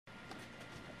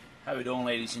How we doing,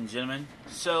 ladies and gentlemen?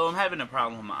 So I'm having a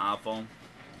problem with my iPhone.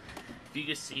 If you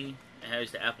can see, it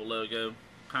has the Apple logo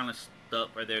kind of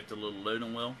stuck right there at the little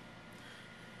loading wheel,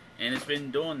 and it's been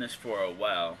doing this for a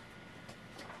while.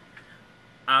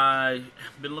 I've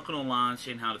been looking online,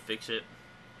 seeing how to fix it.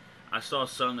 I saw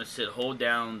something that said hold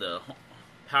down the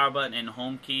power button and the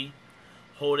home key,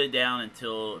 hold it down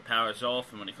until it powers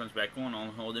off, and when it comes back on,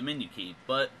 hold the menu key.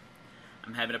 But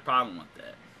I'm having a problem with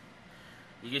that.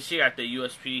 You can see I got the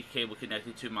USB cable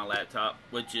connected to my laptop,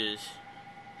 which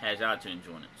has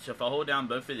iTunes on it. So if I hold down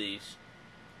both of these,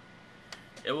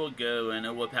 it will go and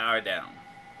it will power down.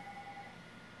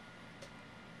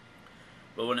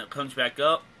 But when it comes back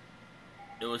up,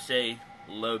 it will say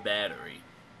low battery.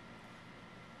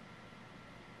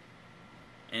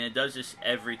 And it does this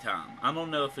every time. I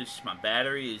don't know if it's my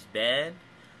battery is bad,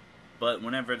 but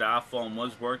whenever the iPhone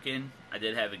was working, I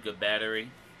did have a good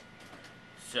battery.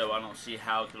 So I don't see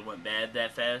how it could have went bad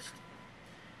that fast.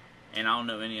 And I don't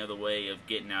know any other way of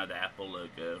getting out of the Apple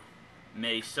logo.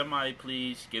 May somebody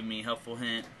please give me a helpful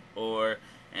hint or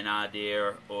an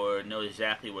idea or know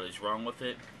exactly what is wrong with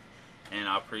it. And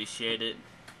I appreciate it.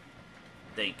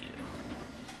 Thank you.